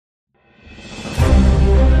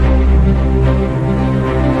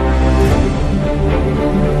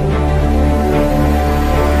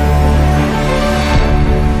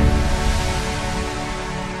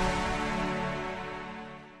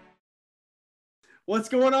What's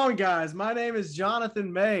going on, guys? My name is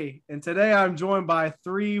Jonathan May, and today I'm joined by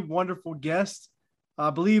three wonderful guests.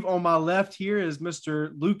 I believe on my left here is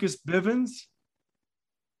Mr. Lucas Bivens.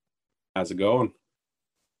 How's it going?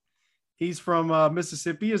 He's from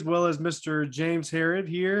Mississippi, as well as Mr. James Harrod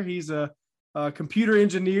here. He's a computer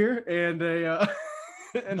engineer and a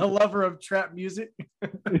and a lover of trap music.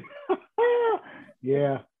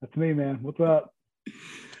 Yeah, that's me, man. What's up?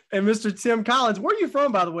 And Mr. Tim Collins. Where are you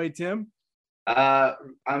from, by the way, Tim? I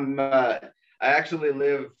actually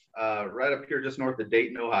live right up here just north of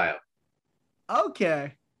Dayton, Ohio.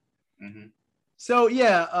 Okay. Mm-hmm. So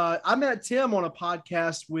yeah, I met Tim on a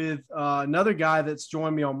podcast with another guy that's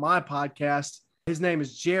joined me on my podcast. His name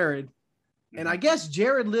is Jared, and I guess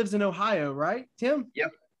Jared lives in Ohio, right, Tim?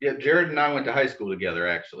 Yep. Jared and I went to high school together,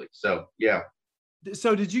 actually. So yeah.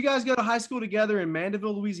 So did you guys go to high school together in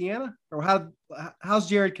Mandeville, Louisiana, or how's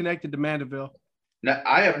Jared connected to Mandeville? Now,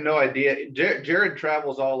 I have no idea. Jared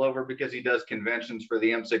travels all over because he does conventions for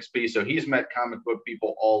the M6P. So he's met comic book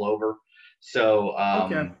people all over. So,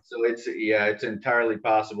 okay. So it's entirely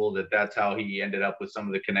possible that that's how he ended up with some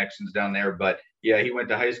of the connections down there. But yeah, he went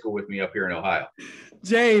to high school with me up here in Ohio.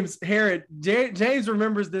 James Harrod, James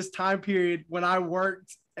remembers this time period when I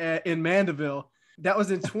worked in Mandeville. That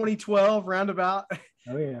was in 2012, roundabout.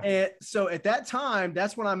 Oh yeah. And so at that time,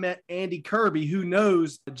 that's when I met Andy Kirby, who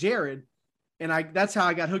knows Jared, and that's how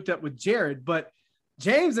I got hooked up with Jared. But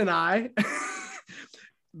James and I.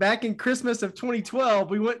 Back in Christmas of 2012,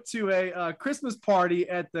 we went to a Christmas party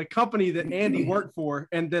at the company that Andy worked for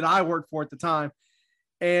and that I worked for at the time.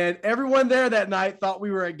 And everyone there that night thought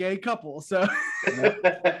we were a gay couple. So,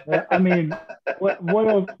 I mean, what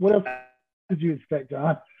else did you expect,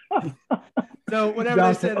 John? So whenever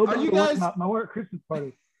they said, "Are you guys my work Christmas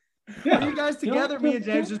party? Are you guys together?" Me and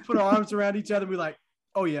James just put our arms around each other and be like,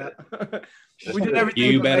 "Oh yeah." We did everything.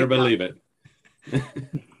 You better believe it.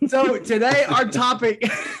 So today our topic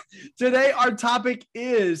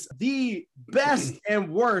is the best and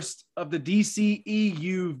worst of the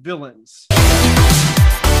DCEU villains.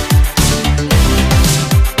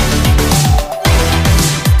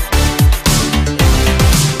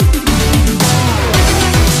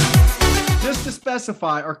 Just to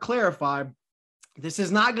specify or clarify, this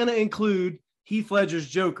is not going to include Heath Ledger's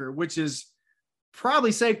Joker, which is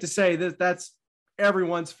probably safe to say that that's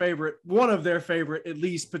everyone's favorite, one of their favorite, at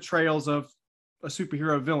least, portrayals of a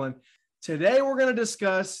superhero villain. Today, we're going to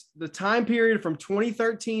discuss the time period from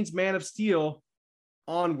 2013's Man of Steel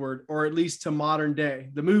onward, or at least to modern day,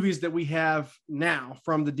 the movies that we have now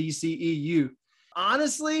from the DCEU.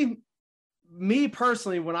 Honestly, me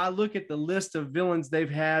personally, when I look at the list of villains they've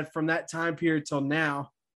had from that time period till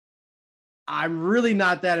now, I'm really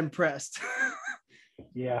not that impressed.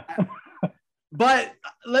 Yeah. But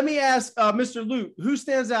let me ask Mr. Luke, who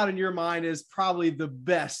stands out in your mind as probably the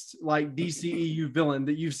best like DCEU villain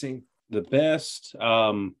that you've seen? The best.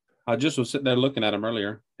 I just was sitting there looking at him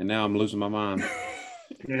earlier, and now I'm losing my mind.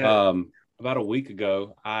 Yeah. About a week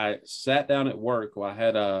ago, I sat down at work. I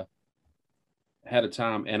had a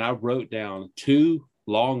time, and I wrote down two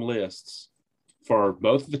long lists for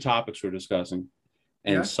both of the topics we're discussing,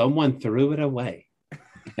 and someone threw it away,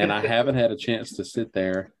 and I haven't had a chance to sit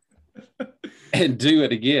there and do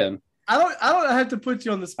it again. I don't have to put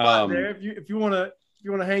you on the spot there. If you want to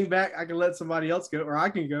hang back, I can let somebody else go, or I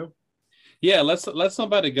can go. Yeah, let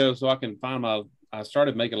somebody go so I can find my. I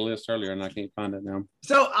started making a list earlier and I can't find it now.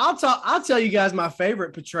 So I'll tell you guys my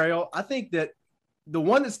favorite portrayal. I think that the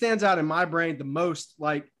one that stands out in my brain the most,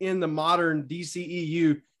 like in the modern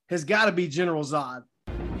DCEU, has got to be General Zod.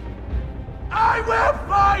 I will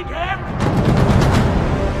find him.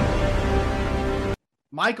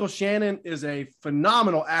 Michael Shannon is a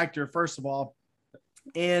phenomenal actor, first of all.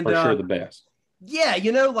 And for sure the best. Yeah,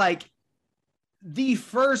 like the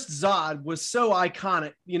first Zod was so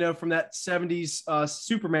iconic, from that 70s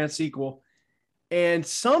Superman sequel. And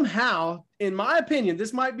somehow, in my opinion,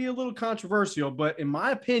 this might be a little controversial, but in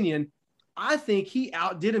my opinion, I think he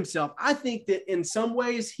outdid himself. I think that in some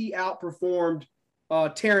ways he outperformed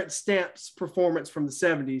Terrence Stamp's performance from the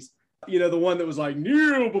 70s. The one that was like,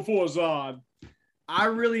 kneel before Zod. I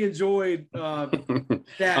really enjoyed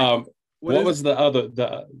that. What was the other,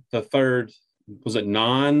 the third, was it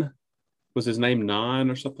Non? Was his name Non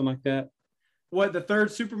or something like that? What, the third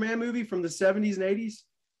Superman movie from the 70s and 80s?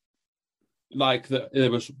 Like it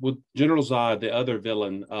was with General Zod, the other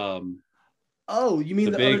villain. Oh, you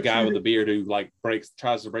mean the big guy with the beard who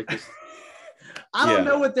tries to break this? I don't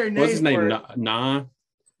know what their names were. What's his name? Nah.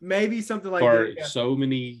 Maybe something like that. For so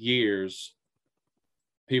many years,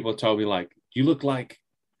 people told me, like, you look like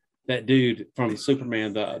that dude from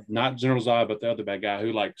Superman, the not General Zod, but the other bad guy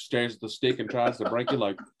who like stares at the stick and tries to break it.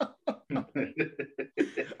 Like,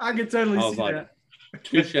 I can totally I was see like, that.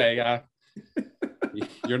 touche.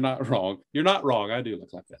 You're not wrong. You're not wrong. I do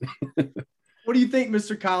look like that. What do you think,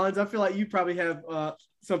 Mr. Collins? I feel like you probably have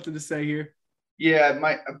something to say here. Yeah,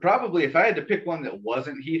 probably if I had to pick one that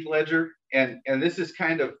wasn't Heath Ledger, and this is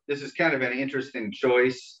kind of an interesting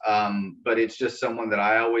choice, but it's just someone that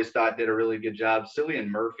I always thought did a really good job. Cillian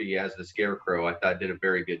Murphy as the Scarecrow, I thought did a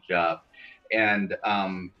very good job, and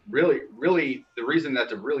really, the reason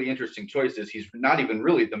that's a really interesting choice is he's not even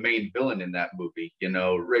really the main villain in that movie. You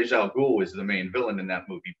know, Ra's al Ghul is the main villain in that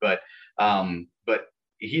movie, but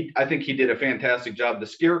I think he did a fantastic job. The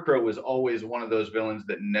Scarecrow was always one of those villains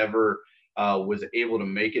that never was able to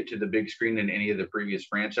make it to the big screen in any of the previous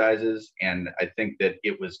franchises. And I think that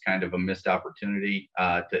it was kind of a missed opportunity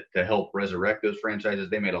to help resurrect those franchises.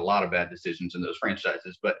 They made a lot of bad decisions in those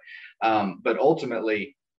franchises, but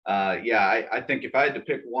ultimately, I think if I had to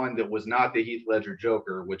pick one that was not the Heath Ledger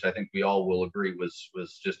Joker, which I think we all will agree was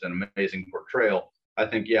just an amazing portrayal, I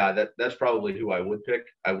think, that's probably who I would pick.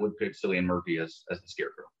 I would pick Cillian Murphy as the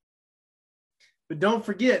Scarecrow. But don't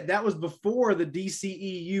forget, that was before the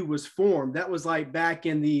DCEU was formed. That was like back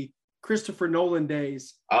in the Christopher Nolan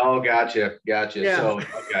days. Oh, gotcha. Yeah. So,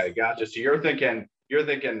 okay, gotcha. So you're thinking,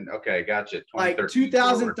 okay, gotcha. Like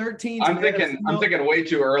 2013. I'm thinking way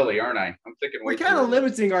too early, aren't I? I'm thinking way too early. We're kind of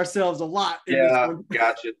limiting ourselves a lot. Yeah,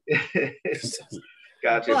 gotcha.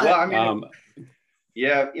 Gotcha. But, well, I mean,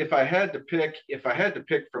 if I had to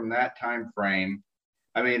pick from that time frame,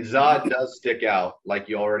 I mean, Zod does stick out, like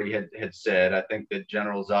you already had said. I think that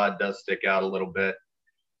General Zod does stick out a little bit.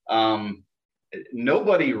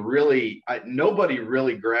 Nobody really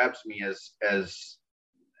grabs me as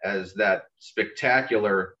that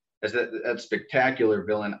spectacular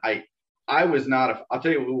villain. I'll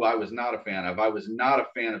tell you who I was not a fan of. I was not a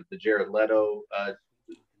fan of the Jared Leto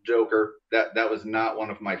Joker. That was not one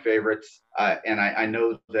of my favorites. And I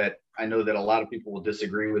know that a lot of people will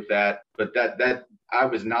disagree with that, but that I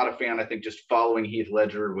was not a fan. I think just following Heath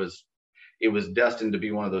Ledger was destined to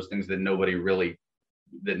be one of those things that nobody really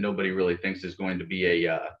thinks is going to be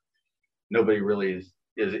nobody really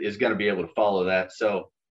is going to be able to follow that. So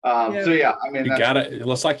I mean, it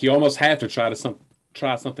looks like you almost have to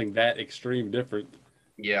try something that extreme different.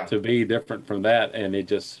 Yeah. To be different from that, and it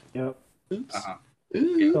just. Yep. Oops. Uh-huh.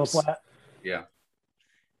 Oops. So flat. Yeah.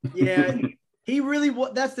 Yeah. He really,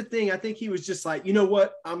 that's the thing. I think he was just like, you know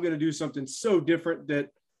what? I'm going to do something so different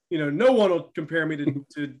that, no one will compare me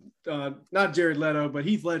to not Jared Leto, but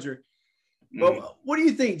Heath Ledger. Mm-hmm. But what do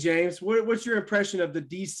you think, James? What's your impression of the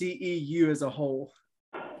DCEU as a whole?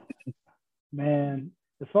 Man,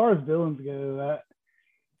 as far as villains go,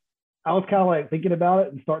 I was kind of like thinking about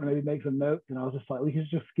it and starting to maybe make some notes, and I was just like, we should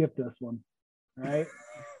just skip this one, right?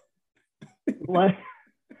 Like,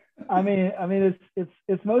 I mean,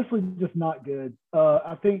 it's mostly just not good.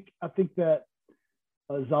 I think that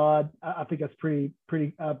Zod, I think that's pretty.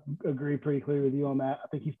 I agree pretty clear with you on that. I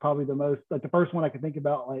think he's probably the most, like, the first one I could think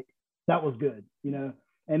about. Like, that was good,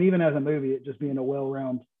 And even as a movie, it just being a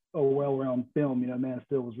well-round film, Man of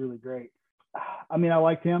Steel was really great. I mean, I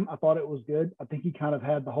liked him. I thought it was good. I think he kind of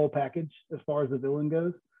had the whole package as far as the villain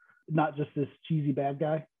goes, not just this cheesy bad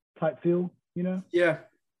guy type feel, Yeah.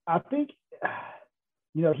 I think,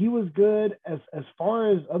 he was good. As far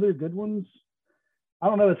as other good ones, I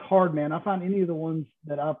don't know. It's hard, man. I find any of the ones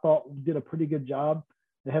that I thought did a pretty good job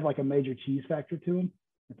that had like a major cheese factor to them,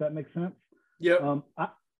 if that makes sense. Yeah.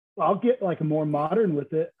 I'll get like a more modern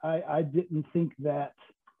with it. I didn't think that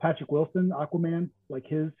Patrick Wilson, Aquaman, like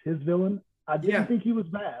his villain, I didn't think he was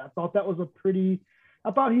bad. I thought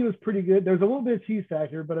he was pretty good. There's a little bit of cheese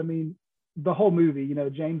factor, but I mean, the whole movie,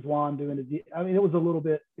 James Wan doing it. I mean, it was a little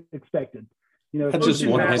bit expected. I just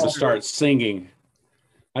wanted him to start singing.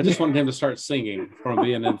 I just wanted him to start singing from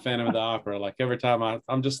being in Phantom of the Opera. Like, every time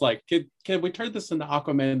I'm just like, can we turn this into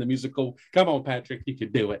Aquaman the musical? Come on, Patrick, you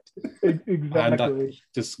can do it. Exactly.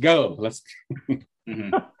 Just go. Let's.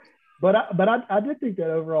 Mm-hmm. But I did think that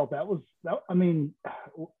overall I mean,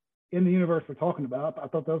 in the universe we're talking about, I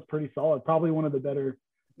thought that was pretty solid. Probably one of the better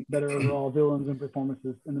overall villains and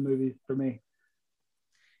performances in the movie for me.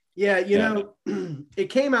 Yeah, it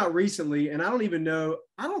came out recently, and I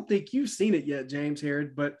don't think you've seen it yet, James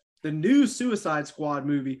Harrod, but the new Suicide Squad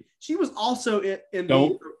movie, she was also in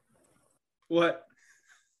the what?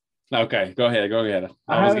 Okay, go ahead.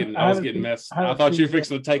 I was getting messed. I thought you were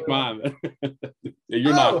fixing to take mine.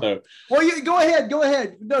 You're not, though. Well, go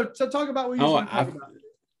ahead. No, so talk about what you want to talk about.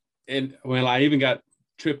 And I even got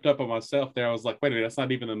tripped up on myself there. I was like, wait a minute, that's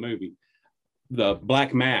not even the movie. The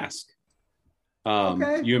Black Mask.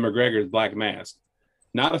 Okay. Ewan McGregor's Black Mask.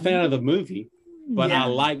 Not a fan of the movie, but Yeah. I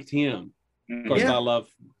liked him. Of course, Yeah. I love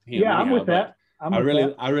him. Yeah, I'm anyhow, with that.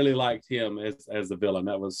 I really liked him as the villain.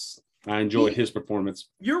 I enjoyed his performance.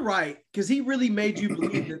 You're right, because he really made you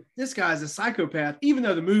believe that this guy's a psychopath, even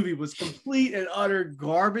though the movie was complete and utter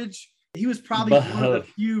garbage. He was probably one of the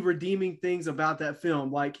few redeeming things about that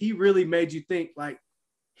film. Like, he really made you think, like,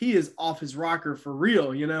 he is off his rocker for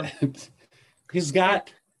real, you know? He's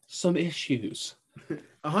got some issues.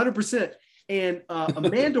 100%. And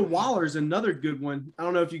Amanda Waller is another good one. I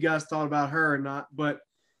don't know if you guys thought about her or not, but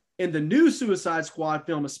in the new Suicide Squad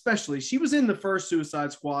film especially, she was in the first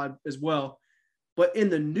Suicide Squad as well. But in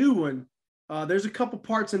the new one, there's a couple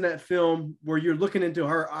parts in that film where you're looking into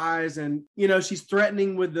her eyes and, you know, she's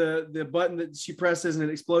threatening with the button that she presses and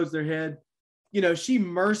it explodes their head. You know, she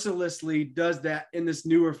mercilessly does that in this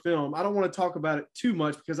newer film. I don't want to talk about it too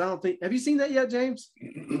much because I don't think, have you seen that yet, James?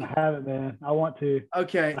 I haven't, man. I want to.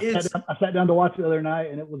 Okay. I sat down to watch it the other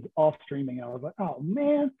night and it was off streaming. I was like, oh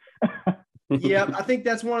man. Yeah, I think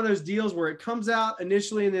that's one of those deals where it comes out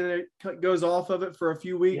initially and then it goes off of it for a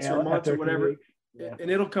few weeks or months or whatever. Yeah.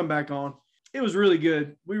 And it'll come back on. It was really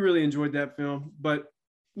good. We really enjoyed that film. But,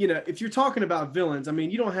 you know, if you're talking about villains, I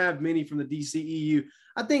mean, you don't have many from the DCEU.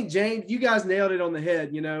 I think, James, you guys nailed it on the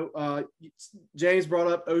head. You know, James brought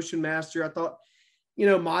up Ocean Master. I thought, you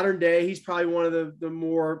know, modern day, he's probably one of the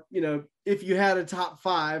more, you know, if you had a top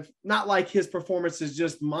 5, not like his performance is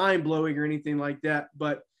just mind blowing or anything like that.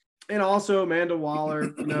 But, and also Amanda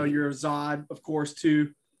Waller, you know, you're Zod, of course,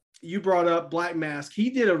 too. You brought up Black Mask. He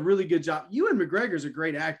did a really good job. Ewan McGregor's a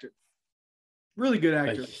great actor. Really good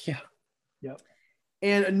actor. Yeah. Yep.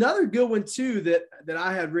 And another good one too that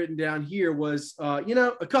I had written down here was, you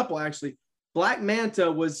know, a couple actually. Black Manta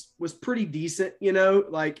was pretty decent, you know,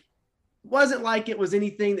 like wasn't like it was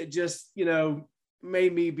anything that just, you know,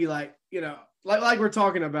 made me be like, you know, like we're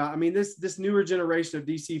talking about. I mean, this newer generation of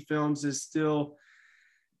DC films is still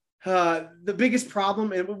the biggest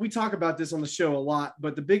problem, and we talk about this on the show a lot,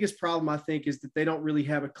 but the biggest problem I think is that they don't really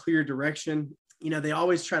have a clear direction. You know, they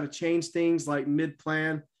always try to change things like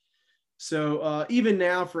mid-plan. So even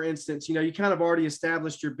now, for instance, you know, you kind of already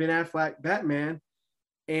established your Ben Affleck Batman,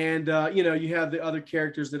 and, you know, you have the other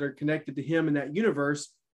characters that are connected to him in that universe.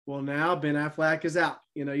 Well, now Ben Affleck is out.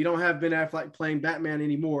 You know, you don't have Ben Affleck playing Batman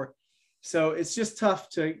anymore. So it's just tough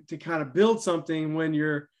to kind of build something when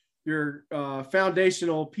your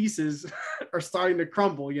foundational pieces are starting to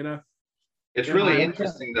crumble, you know? It's really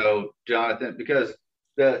interesting though, Jonathan, because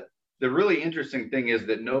the really interesting thing is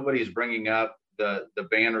that nobody's bringing up the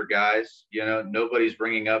banner guys. You know, nobody's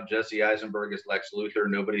bringing up Jesse Eisenberg as Lex Luthor.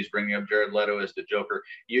 Nobody's bringing up Jared Leto as the Joker.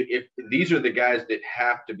 If these are the guys that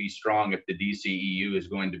have to be strong if the DCEU is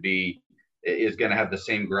going to have the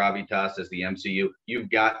same gravitas as the MCU, you've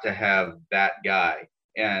got to have that guy.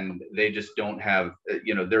 And they just don't have,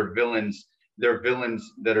 you know, their villains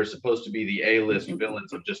that are supposed to be the A-list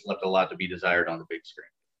villains have just left a lot to be desired on the big screen.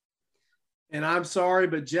 And I'm sorry,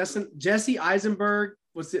 but Jesse Eisenberg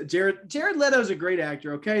was Jared Leto's a great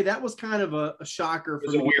actor. Okay. That was kind of a shocker. It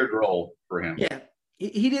was a weird role for him. Yeah.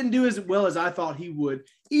 He didn't do as well as I thought he would,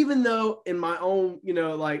 even though in my own, you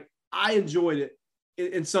know, like I enjoyed it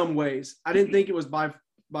in some ways. I didn't think it was by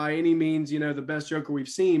any means, you know, the best Joker we've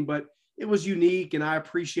seen, but it was unique and I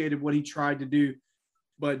appreciated what he tried to do.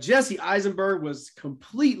 But Jesse Eisenberg was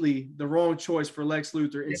completely the wrong choice for Lex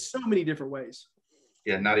Luthor in so many different ways.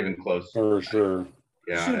 Yeah, not even close. For sure.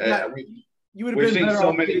 Yeah. We've seen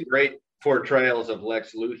so many great portrayals of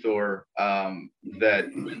Lex Luthor that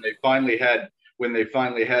when they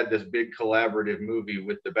finally had this big collaborative movie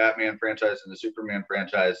with the Batman franchise and the Superman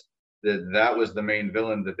franchise, that was the main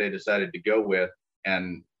villain that they decided to go with.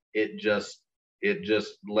 And it just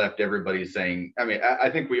left everybody saying, I mean, I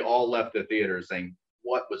think we all left the theater saying,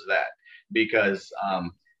 what was that? Because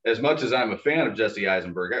as much as I'm a fan of Jesse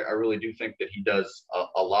Eisenberg, I really do think that he does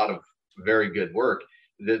a lot of very good work.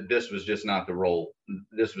 This was just not the role.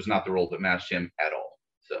 This was not the role that matched him at all.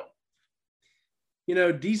 So, you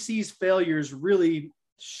know, DC's failures really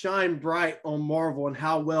shine bright on Marvel and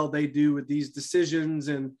how well they do with these decisions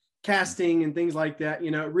and casting and things like that.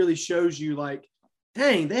 You know, it really shows you like,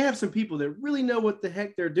 dang, they have some people that really know what the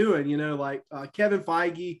heck they're doing, you know, like Kevin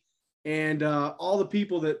Feige and all the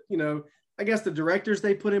people that, you know, I guess the directors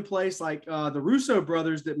they put in place, like the Russo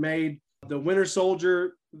brothers that made the Winter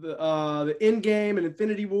Soldier, the Endgame and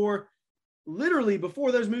Infinity War. Literally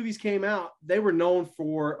before those movies came out, they were known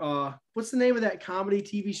for, what's the name of that comedy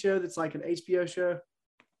TV show that's like an HBO show?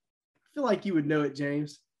 I feel like you would know it,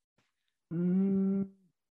 James.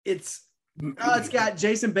 It's got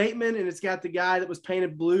Jason Bateman and it's got the guy that was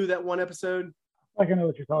painted blue that one episode. Like I know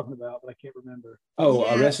what you're talking about, but I can't remember. Oh,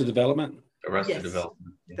 Yeah. Arrested Development. Arrested Yes.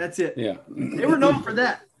 Development. Yeah. That's it. Yeah. They were known for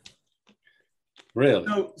that. Really?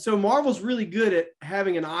 So Marvel's really good at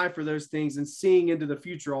having an eye for those things and seeing into the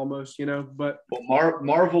future almost, but Well,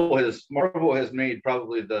 Marvel has made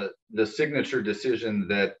probably the signature decision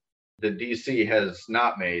that the DC has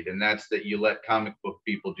not made, and that's that you let comic book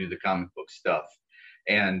people do the comic book stuff.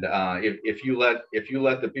 And if you let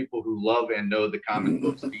the people who love and know the comic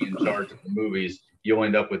books be in charge of the movies, you'll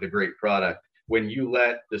end up with a great product. When you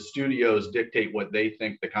let the studios dictate what they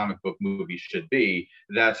think the comic book movie should be,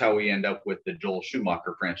 that's how we end up with the Joel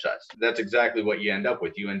Schumacher franchise. That's exactly what you end up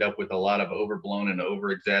with. You end up with a lot of overblown and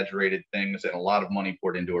over-exaggerated things and a lot of money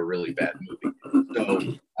poured into a really bad movie. So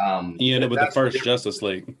you end up with the first Justice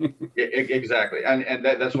League. Exactly, and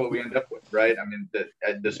that's what we end up with, right? I mean,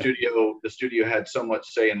 the studio had so much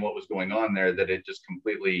say in what was going on there that it just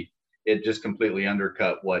completely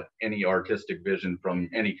undercut what any artistic vision from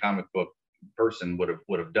any comic book person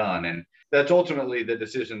would have done. And that's ultimately the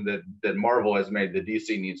decision that Marvel has made, the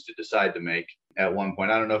DC needs to decide to make at one point.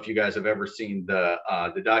 I don't know if you guys have ever seen the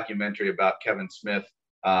documentary about Kevin Smith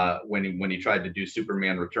when he tried to do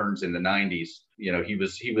Superman Returns in the 90s.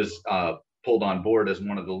 He was pulled on board as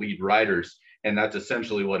one of the lead writers, and that's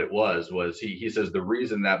essentially what it was he says the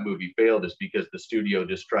reason that movie failed is because the studio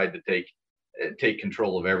just tried to take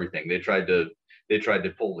control of everything. They tried to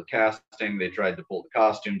pull the casting, they tried to pull the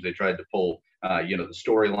costumes, they tried to pull the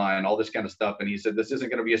storyline, all this kind of stuff. And he said, this isn't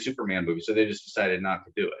going to be a Superman movie. So they just decided not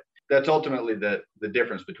to do it. That's ultimately the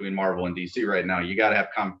difference between Marvel and DC right now. You got to have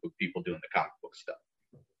comic book people doing the comic book stuff.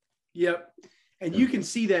 Yep. And you can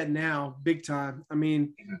see that now big time. I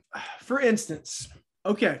mean, for instance,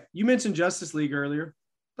 okay, you mentioned Justice League earlier.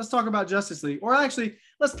 Let's talk about Justice League. Or actually,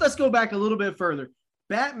 let's go back a little bit further.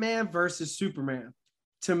 Batman versus Superman.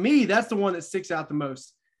 To me, that's the one that sticks out the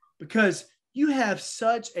most because you have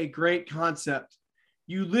such a great concept.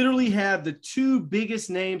 You literally have the two biggest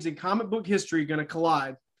names in comic book history going to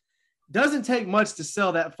collide. Doesn't take much to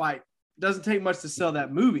sell that fight. Doesn't take much to sell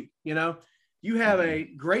that movie. You have a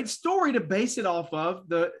great story to base it off of.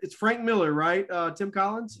 It's Frank Miller, right? Tim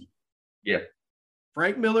Collins? Yeah.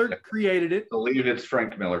 Frank Miller created it. I believe it's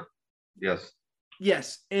Frank Miller. Yes.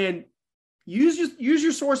 Yes. And use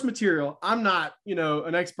your source material. I'm not,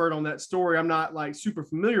 an expert on that story. I'm not like super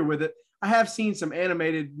familiar with it. I have seen some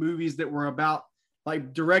animated movies that were about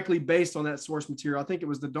like directly based on that source material. I think it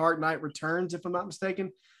was The Dark Knight Returns, if I'm not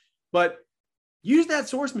mistaken. But use that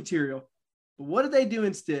source material. But what did they do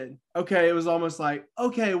instead? Okay, it was almost like,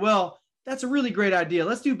 okay, well, that's a really great idea.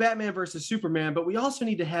 Let's do Batman versus Superman, but we also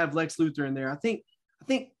need to have Lex Luthor in there. I think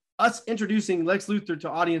us introducing Lex Luthor to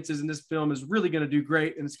audiences in this film is really going to do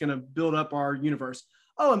great, and it's going to build up our universe.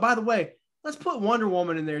 Oh, and by the way, let's put Wonder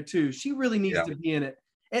Woman in there too. She really needs to be in it.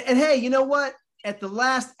 And hey, you know what? At the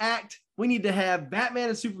last act, we need to have Batman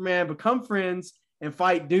and Superman become friends and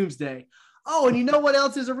fight Doomsday. Oh, and you know what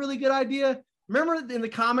else is a really good idea? Remember in the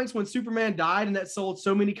comics when Superman died and that sold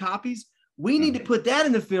so many copies? We need to put that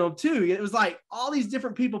in the film too. It was like all these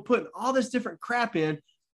different people putting all this different crap in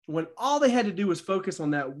when all they had to do was focus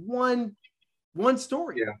on that one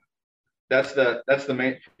story. Yeah. That's the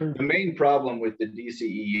main problem with the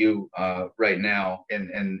DCEU right now,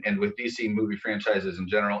 and with DC movie franchises in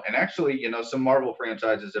general. And actually, some Marvel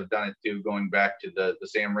franchises have done it too, going back to the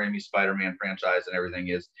Sam Raimi Spider-Man franchise and everything.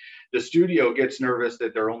 Is the studio gets nervous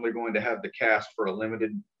that they're only going to have the cast for a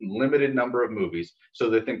limited number of movies, so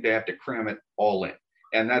they think they have to cram it all in.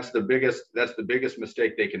 And that's the biggest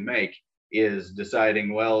mistake they can make, is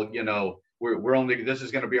deciding, well, this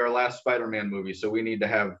is going to be our last Spider-Man movie, so we need to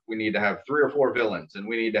have 3 or 4 villains, and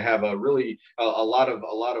we need to have a lot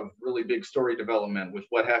of really big story development with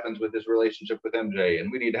what happens with this relationship with MJ,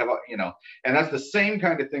 and we need to have and that's the same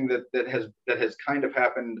kind of thing that has kind of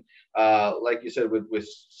happened, like you said, with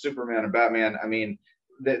Superman and Batman. I mean,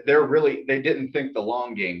 they didn't think the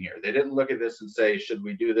long game here. They didn't look at this and say, should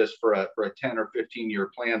we do this for a 10 or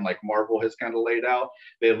 15-year plan like Marvel has kind of laid out?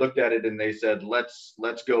 They looked at it and they said, let's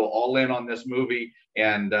go all in on this movie,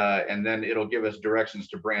 and then it'll give us directions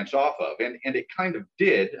to branch off of. And it kind of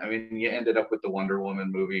did. I mean, you ended up with the Wonder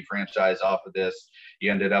Woman movie franchise off of this.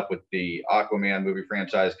 You ended up with the Aquaman movie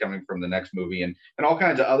franchise coming from the next movie, and all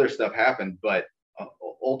kinds of other stuff happened, but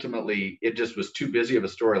ultimately it just was too busy of a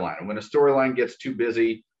storyline. And when a storyline gets too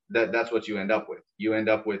busy, that's what you end up with. You end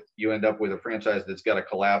up with a franchise that's got to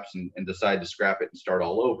collapse and decide to scrap it and start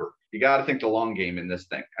all over. You got to think the long game in this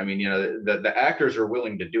thing. I mean, the actors are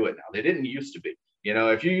willing to do it now. They didn't used to be.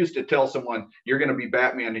 If you used to tell someone you're going to be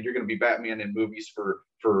Batman in movies for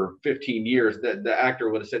 15 years, the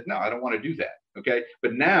actor would have said, no, I don't want to do that. Okay.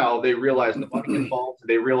 But now they realize the money involved,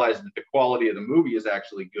 they realize that the quality of the movie is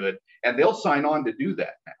actually good, and they'll sign on to do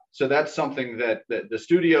that now. So that's something that the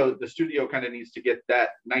studio kind of needs to get that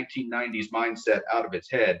 1990s mindset out of its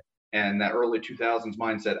head and that early 2000s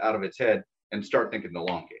mindset out of its head and start thinking the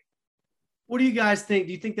long game. What do you guys think?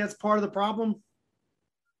 Do you think that's part of the problem?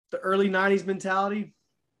 The early 90s mentality?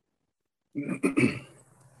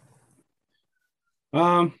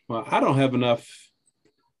 Well, I don't have enough.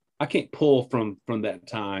 I can't pull from that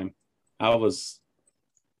time. I was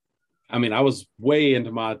way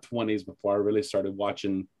into my 20s before I really started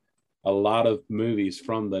watching a lot of movies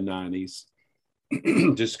from the 90s.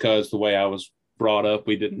 Just because the way I was brought up,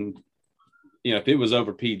 we didn't, if it was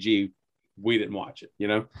over PG, we didn't watch it,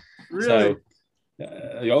 Really? So,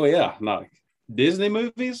 oh yeah, no Disney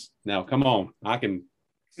movies. Now, come on, I can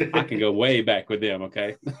go way back with them.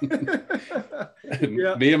 Okay.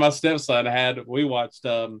 Yeah. Me and my stepson we watched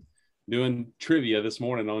doing trivia this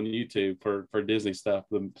morning on YouTube for Disney stuff,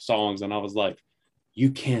 the songs, and I was like, you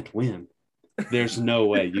can't win. There's no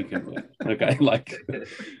way you can win. Okay.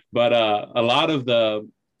 But a lot of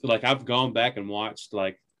I've gone back and watched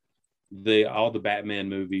all the Batman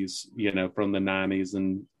movies, from the 90s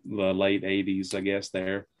and the late 80s, I guess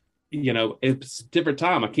there. It's a different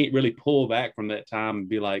time. I can't really pull back from that time and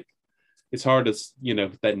be like, it's hard to,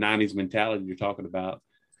 that 90s mentality you're talking about.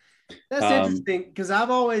 That's interesting, because I've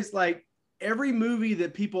always every movie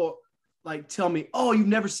that people tell me, oh, you've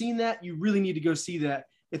never seen that? You really need to go see that.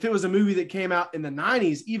 If it was a movie that came out in the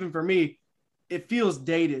 90s, even for me, it feels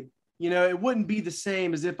dated. It wouldn't be the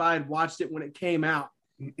same as if I had watched it when it came out.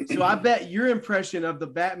 So I bet your impression of the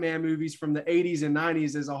Batman movies from the 80s and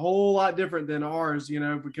 90s is a whole lot different than ours,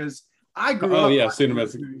 because I grew up. Oh, yeah,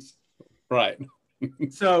 cinematic movies. Right.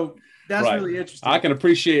 So that's right. really interesting. I can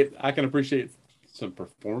appreciate some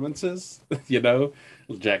performances,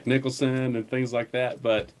 Jack Nicholson and things like that,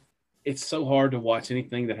 but it's so hard to watch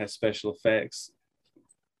anything that has special effects.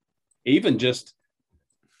 Even just,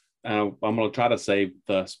 I'm going to try to save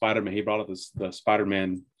the Spider-Man. He brought up the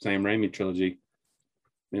Spider-Man Sam Raimi trilogy.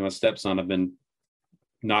 My stepson, I've been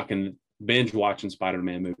binge watching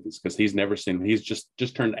Spider-Man movies because he's never seen them. He's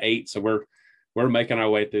just turned 8, so we're making our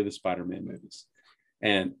way through the Spider-Man movies.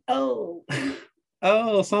 And some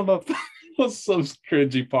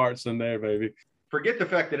cringy parts in there, baby. Forget the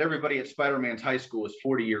fact that everybody at Spider-Man's high school is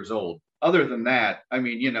 40 years old. Other than that,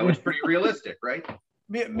 it's pretty realistic, right?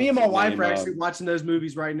 Me and my wife are actually watching those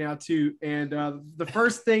movies right now too. And the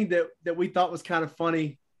first thing that we thought was kind of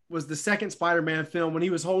funny was the second Spider-Man film when he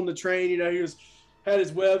was holding the train. He had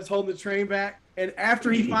his webs holding the train back. And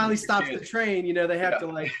after he finally stops the train, they have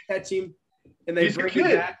to catch him and they bring him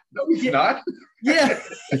back. No, he's not. Yeah.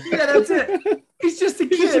 Yeah, that's it. He's just a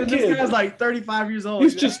kid. Just a and kid. This guy's 35 years old.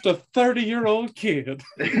 He's just a 30-year-old kid.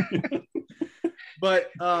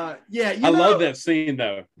 But yeah, I love that scene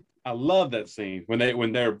though. I love that scene when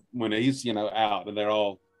he's out and they're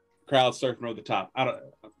all crowd surfing over the top.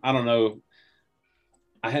 I don't know.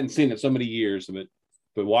 I hadn't seen it so many years,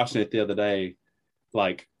 but watching it the other day,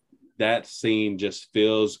 that scene just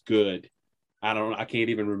feels good. I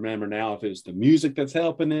can't even remember now if it's the music that's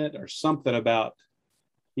helping it or something about,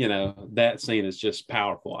 that scene is just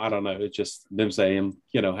powerful. I don't know. It's just them saying,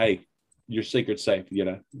 hey, your secret's safe.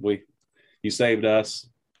 You saved us.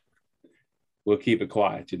 We'll keep it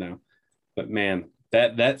quiet, But man,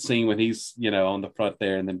 that scene when he's, on the front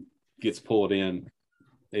there and then gets pulled in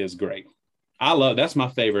is great. That's my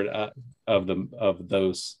favorite of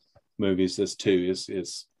those movies. This too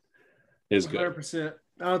is good. 100%.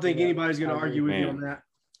 I don't think anybody's going to argue with you on that.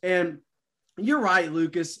 And you're right,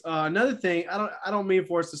 Lucas. Another thing, I don't mean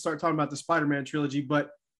for us to start talking about the Spider-Man trilogy,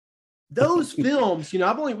 but those films, we've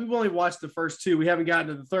only watched the first 2. We haven't gotten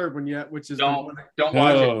to the third one yet, which is don't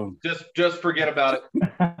watch it. Just forget about it.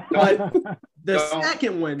 But the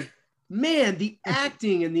second one, man, the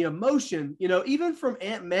acting and the emotion, even from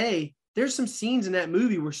Aunt May, there's some scenes in that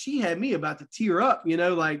movie where she had me about to tear up,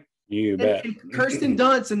 You bet. And Kirsten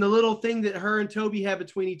Dunst and the little thing that her and Toby have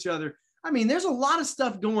between each other. I mean, there's a lot of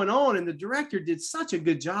stuff going on, and the director did such a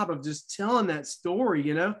good job of just telling that story,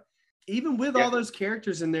 Even with all those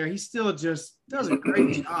characters in there, he still just does a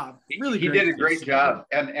great job. Really, he did a great job,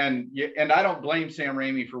 and I don't blame Sam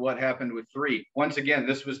Raimi for what happened with 3. Once again,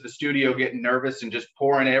 this was the studio getting nervous and just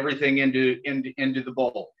pouring everything into the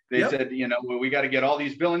bowl. They said, we got to get all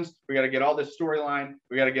these villains, we got to get all this storyline,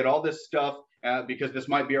 we got to get all this stuff because this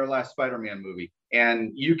might be our last Spider-Man movie.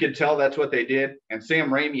 And you could tell that's what they did. And Sam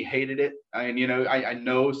Raimi hated it. I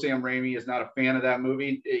know Sam Raimi is not a fan of that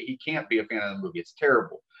movie. He can't be a fan of the movie. It's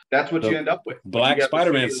terrible. That's what you end up with. Black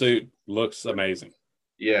Spider-Man suit looks amazing.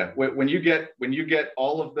 Yeah, when you get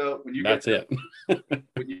all of the that's it.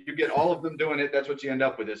 When you get all of them doing it, that's what you end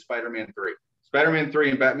up with is Spider-Man 3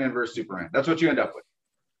 and Batman vs Superman. That's what you end up with.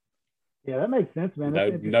 Yeah, that makes sense,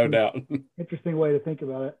 man. No doubt. Interesting way to think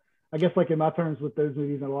about it. I guess like in my terms with those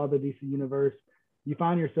movies and a lot of the DC universe, you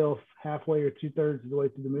find yourself halfway or 2/3 of the way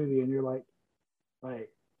through the movie, and you're like,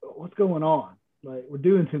 what's going on? Like, we're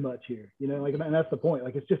doing too much here, you know? Like, and that's the point.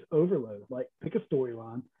 Like, it's just overload. Like, pick a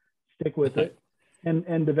storyline, stick with it, and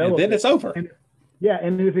develop. And then it's over. And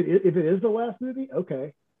if it is the last movie,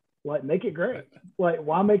 okay, like make it great. Like,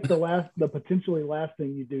 why make the potentially last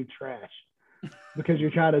thing you do trash? Because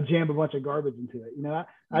you're trying to jam a bunch of garbage into it, you know.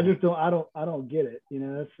 I just don't get it, you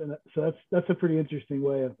know. That's a pretty interesting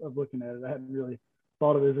way of looking at it. I hadn't really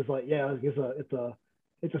thought of it as just like, yeah,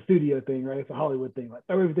 it's a studio thing, right? It's a Hollywood thing. Like,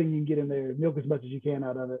 throw everything you can get in there, milk as much as you can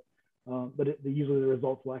out of it. But usually the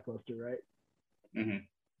result's lackluster, right? Mm-hmm.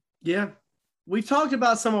 Yeah, we talked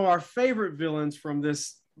about some of our favorite villains from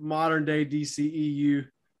this modern day DCEU.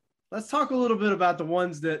 Let's talk a little bit about the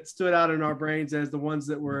ones that stood out in our brains as the ones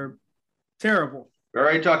that were terrible. We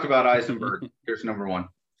already talked about Eisenberg. Here's number one.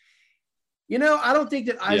 You know, I don't think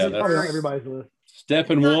that Eisenberg. On everybody's list.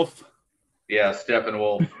 Steppenwolf. Yeah,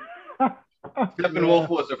 Steppenwolf. Steppenwolf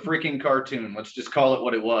was a freaking cartoon. Let's just call it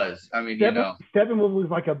what it was. I mean, Steppenwolf was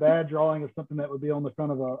like a bad drawing of something that would be on the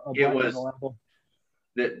front of a it was album.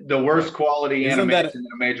 The worst quality animation in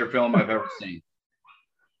a major film I've ever seen.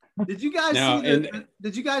 Did you guys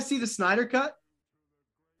did you guys see the Snyder Cut?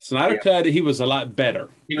 Snyder Cut, he was a lot better.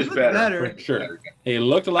 He was better. For sure. He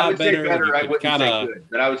looked a lot better. I wouldn't say good,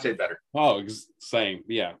 but I would say better. Oh, same.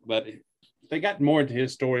 Yeah. But they got more into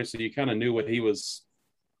his story, so you kind of knew what he was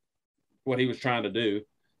trying to do.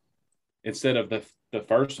 Instead of the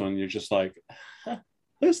first one, you're just like,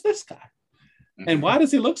 who's this guy? And why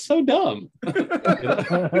does he look so dumb?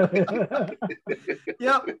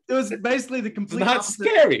 Yeah, it was basically the complete opposite.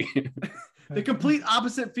 Scary. The complete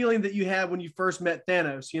opposite feeling that you had when you first met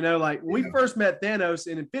Thanos. You know, like when we first met Thanos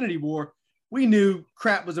in Infinity War, we knew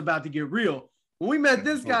crap was about to get real. When we met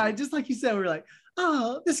this guy, just like you said, we were like,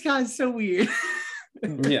 oh, this guy's so weird.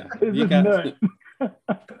 Yeah. You got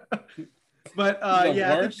But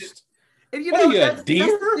yeah. And you know, that's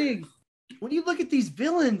the thing. When you look at these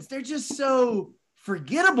villains, they're just so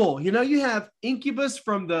forgettable. You know, you have Incubus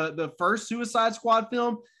from the first Suicide Squad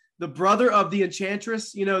film, the brother of the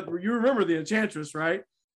Enchantress. You know, you remember the Enchantress, right?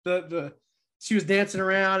 She was dancing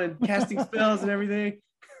around and casting spells and everything.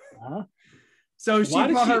 Uh-huh. So she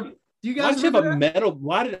brought her. Do you guys have a metal?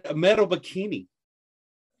 Why did a metal bikini?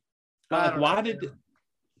 Why did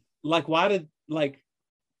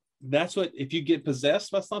that's what, if you get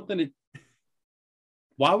possessed by something,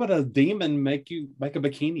 why would a demon make a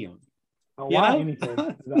bikini on you? Oh, why anything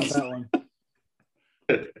about that one?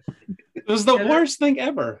 It was the worst thing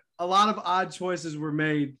ever. A lot of odd choices were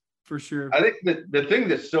made for sure. I think the thing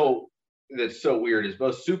that's so weird is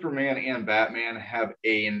both Superman and Batman have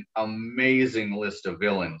an amazing list of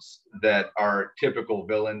villains that are typical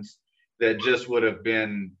villains that just would have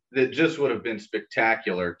been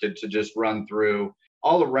spectacular to just run through.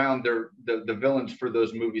 All around, the villains for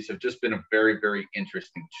those movies have just been a very, very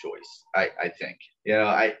interesting choice. I think, you know,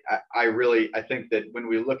 I think that when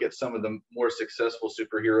we look at some of the more successful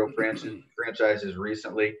superhero franchises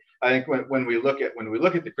recently, I think when we look at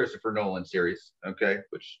the Christopher Nolan series, okay,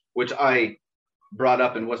 which I brought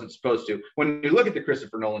up and wasn't supposed to. When you look at the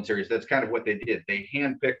Christopher Nolan series, that's kind of what they did. They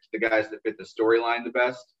handpicked the guys that fit the storyline the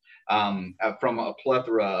best from a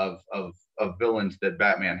plethora of villains that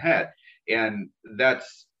Batman had. And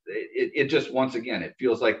that's it. Just once again, it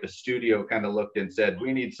feels like the studio kind of looked and said,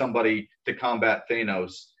 we need somebody to combat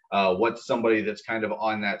Thanos. What's somebody that's kind of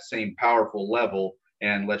on that same powerful level?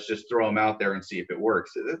 And let's just throw them out there and see if it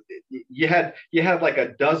works. You had like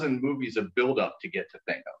a dozen movies of buildup to get to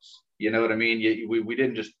Thanos. You know what I mean? We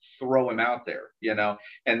didn't just throw him out there, you know.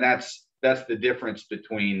 And that's the difference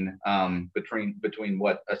between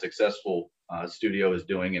what a successful studio is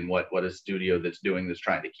doing and what a studio that's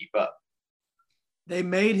trying to keep up. They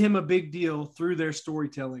made him a big deal through their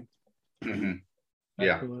storytelling. Mm-hmm.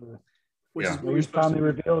 Yeah. Absolutely. Which is when we finally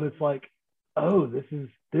revealed, it's like, oh, this is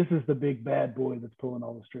the big bad boy that's pulling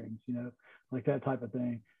all the strings, you know, like that type of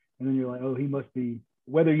thing. And then you're like, oh, he must be,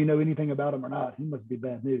 whether you know anything about him or not, he must be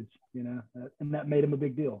bad news, you know, and that made him a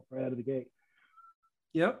big deal right out of the gate.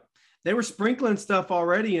 Yep. They were sprinkling stuff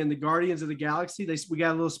already in the Guardians of the Galaxy. We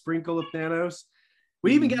got a little sprinkle of Thanos.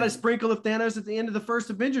 We even got a sprinkle of Thanos at the end of the first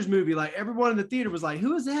Avengers movie. Like everyone in the theater was like,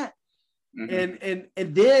 who is that? Mm-hmm.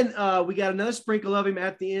 And then we got another sprinkle of him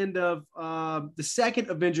at the end of the second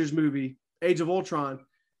Avengers movie, Age of Ultron.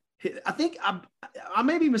 I think I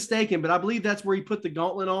may be mistaken, but I believe that's where he put the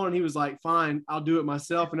gauntlet on and he was like, fine, I'll do it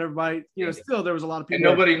myself. And everybody, still there was a lot of people.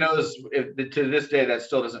 And nobody knows if to this day that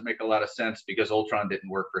still doesn't make a lot of sense because Ultron didn't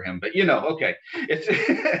work for him. But okay,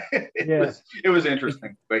 it was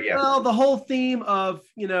interesting. But yeah. Well, the whole theme of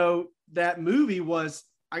that movie was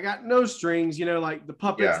I got no strings, like the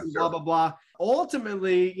puppets and blah blah blah.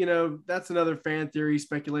 Ultimately, that's another fan theory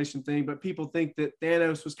speculation thing. But people think that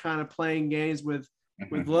Thanos was kind of playing games with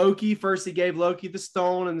Loki. First, he gave Loki the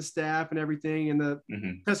stone and the staff and everything and the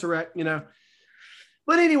Tesseract,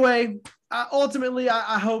 But anyway, ultimately,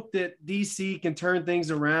 I hope that DC can turn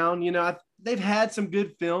things around. They've had some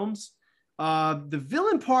good films. The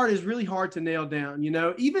villain part is really hard to nail down.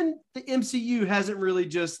 Even the MCU hasn't really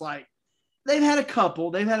just like, they've had a couple.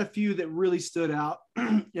 They've had a few that really stood out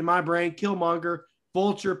in my brain. Killmonger,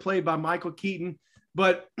 Vulture, played by Michael Keaton.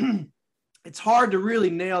 But it's hard to really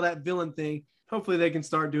nail that villain thing. Hopefully they can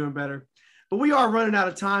start doing better. But we are running out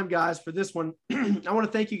of time, guys, for this one. I want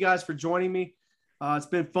to thank you guys for joining me. It's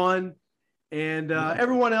been fun. And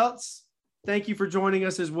everyone else, thank you for joining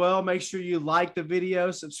us as well. Make sure you like the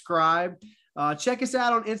video, subscribe. Check us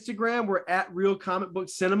out on Instagram. We're at Real Comic Book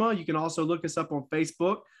Cinema. You can also look us up on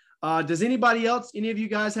Facebook. Does anybody else, any of you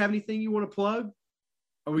guys have anything you want to plug?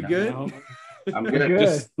 Are we good? No. I'm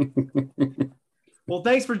good. Well,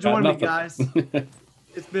 thanks for joining me, guys.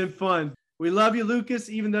 It's been fun. We love you, Lucas,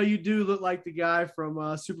 even though you do look like the guy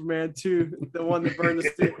from Superman 2, the one that burned the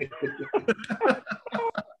stick.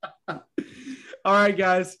 All right,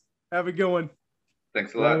 guys. Have a good one.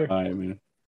 Thanks a lot. All right, man.